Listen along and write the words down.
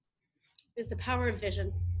is the power of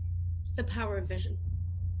vision. It's the power of vision.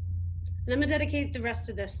 And I'm going to dedicate the rest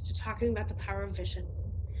of this to talking about the power of vision.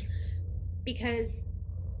 Because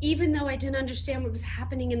even though I didn't understand what was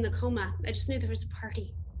happening in the coma, I just knew there was a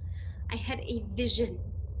party. I had a vision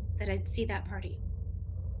that I'd see that party.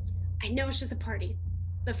 I know it's just a party,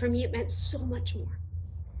 but for me, it meant so much more.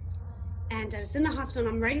 And I was in the hospital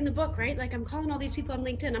and I'm writing the book, right? Like I'm calling all these people on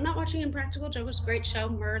LinkedIn. I'm not watching Impractical Jokers, great show.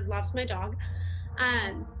 Murd loves my dog.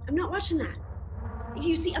 I'm not watching that.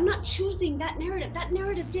 You see, I'm not choosing that narrative. That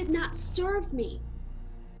narrative did not serve me.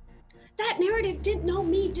 That narrative didn't know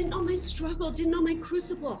me, didn't know my struggle, didn't know my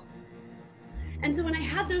crucible. And so when I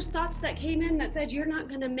had those thoughts that came in that said, you're not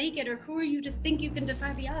going to make it, or who are you to think you can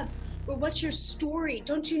defy the odds? Or what's your story?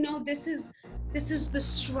 Don't you know this is the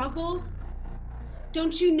struggle?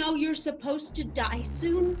 Don't you know you're supposed to die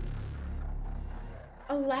soon?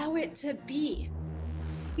 Allow it to be.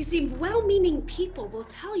 You see, well-meaning people will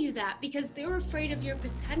tell you that because they're afraid of your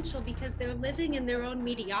potential because they're living in their own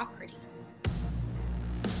mediocrity.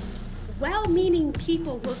 Well-meaning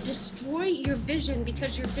people will destroy your vision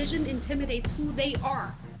because your vision intimidates who they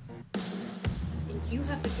are. And you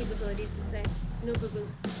have the capabilities to say, no, boo-boo,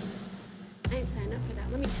 I ain't signed up for that.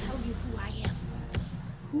 Let me tell you who I am.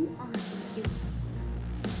 Who are you?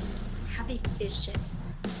 Have a vision.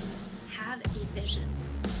 Have a vision.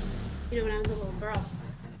 You know, when I was a little girl,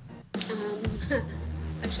 it's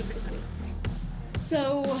actually pretty funny.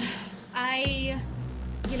 So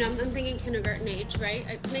I'm thinking kindergarten age,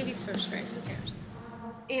 right? Maybe first grade, who cares?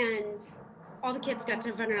 And all the kids got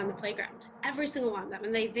to run around the playground, every single one of them.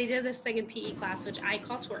 And they did this thing in PE class, which I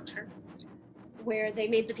call torture, where they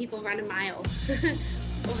made the people run a mile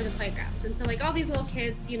over the playground. And so like all these little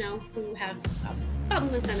kids, you know, who have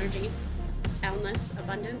boundless energy, boundless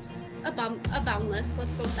abundance, a boundless,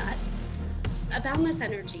 let's go with that, a boundless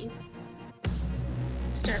energy,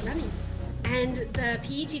 start running. And the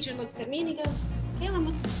PE teacher looks at me and he goes,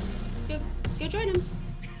 Kayla, go join him.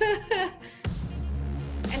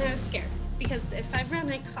 And I was scared because if I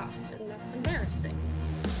run, I cough, and that's embarrassing.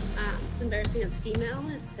 It's embarrassing as female.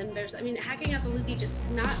 It's embarrassing. I mean, hacking up a loogie, just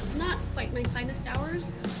not quite my finest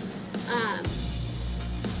hours.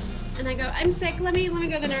 And I go, I'm sick. Let me go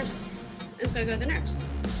to the nurse. And so I go to the nurse.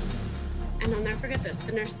 And I'll never forget this.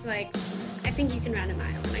 The nurse is like, I think you can run a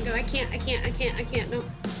mile. And I go, I can't, no.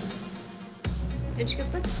 And she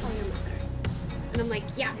goes, let's call your mother. And I'm like,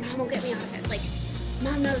 yeah, Mom will get me out of it. Like,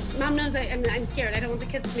 Mom knows I'm scared. I don't want the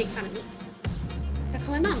kids to make fun of me. So I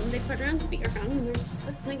call my mom, and they put her on speakerphone, and there's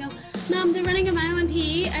this, and I go, Mom, they're running a mile in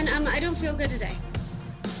PE, and I don't feel good today.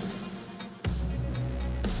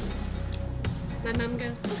 My mom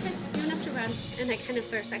goes, okay, you don't have to run. And I kind of,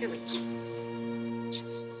 for a second, like, yes,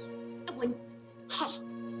 I win. Ha.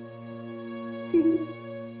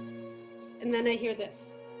 And then I hear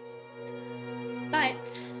this.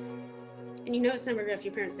 But, and you know it's never good if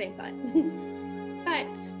your parents say but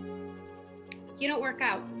you don't work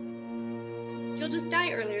out, you'll just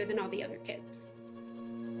die earlier than all the other kids.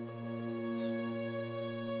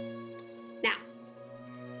 Now,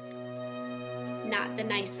 not the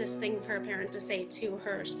nicest thing for a parent to say to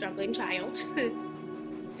her struggling child,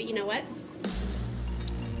 but you know what?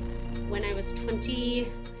 When I was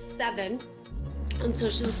 27 on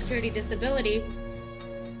Social Security disability,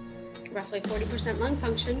 roughly 40% lung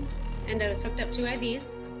function, and I was hooked up to IVs.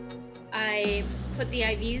 I put the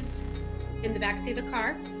IVs in the backseat of the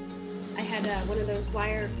car. I had one of those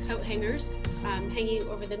wire coat hangers hanging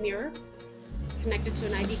over the mirror, connected to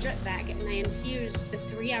an IV drip bag, and I infused the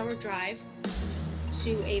 3-hour drive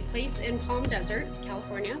to a place in Palm Desert,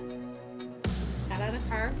 California. Got out of the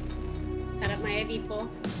car, set up my IV pole,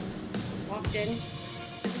 walked in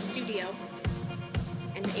to the studio,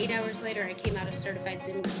 and 8 hours later I came out a certified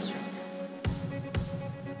Zumba instructor.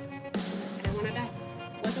 I die.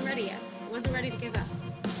 Wasn't ready yet. Wasn't ready to give up.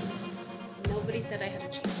 Nobody said I had a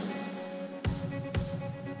chance.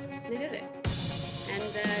 And I did it.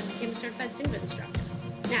 And became a certified Zumba instructor.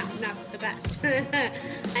 Now, not the best. I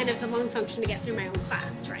have the lung function to get through my own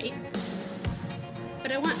class, right?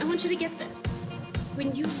 But I want you to get this.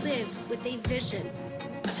 When you live with a vision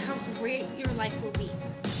of how great your life will be,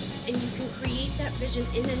 and you can create that vision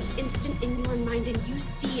in an instant in your mind, and you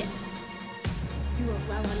see it, you are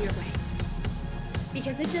well on your way.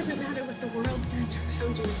 Because it doesn't matter what the world says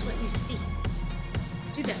around you, it's what you see.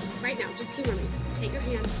 Do this right now, just humor me. Take your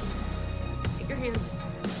hand,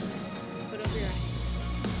 put over your eyes.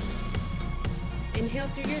 Inhale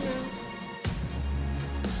through your nose,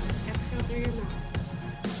 exhale through your mouth.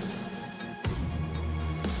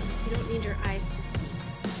 You don't need your eyes to see.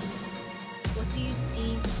 What do you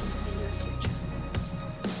see in your future?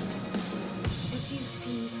 What do you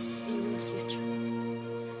see in your future?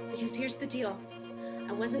 here's the deal.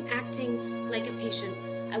 I wasn't acting like a patient.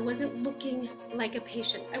 I wasn't looking like a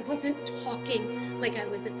patient. I wasn't talking like I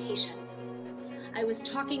was a patient. I was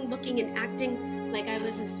talking, looking, and acting like I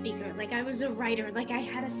was a speaker, like I was a writer, like I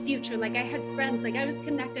had a future, like I had friends, like I was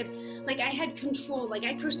connected, like I had control, like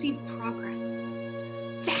I perceived progress.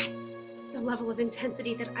 That's the level of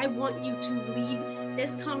intensity that I want you to leave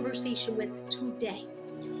this conversation with today.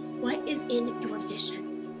 What is in your vision?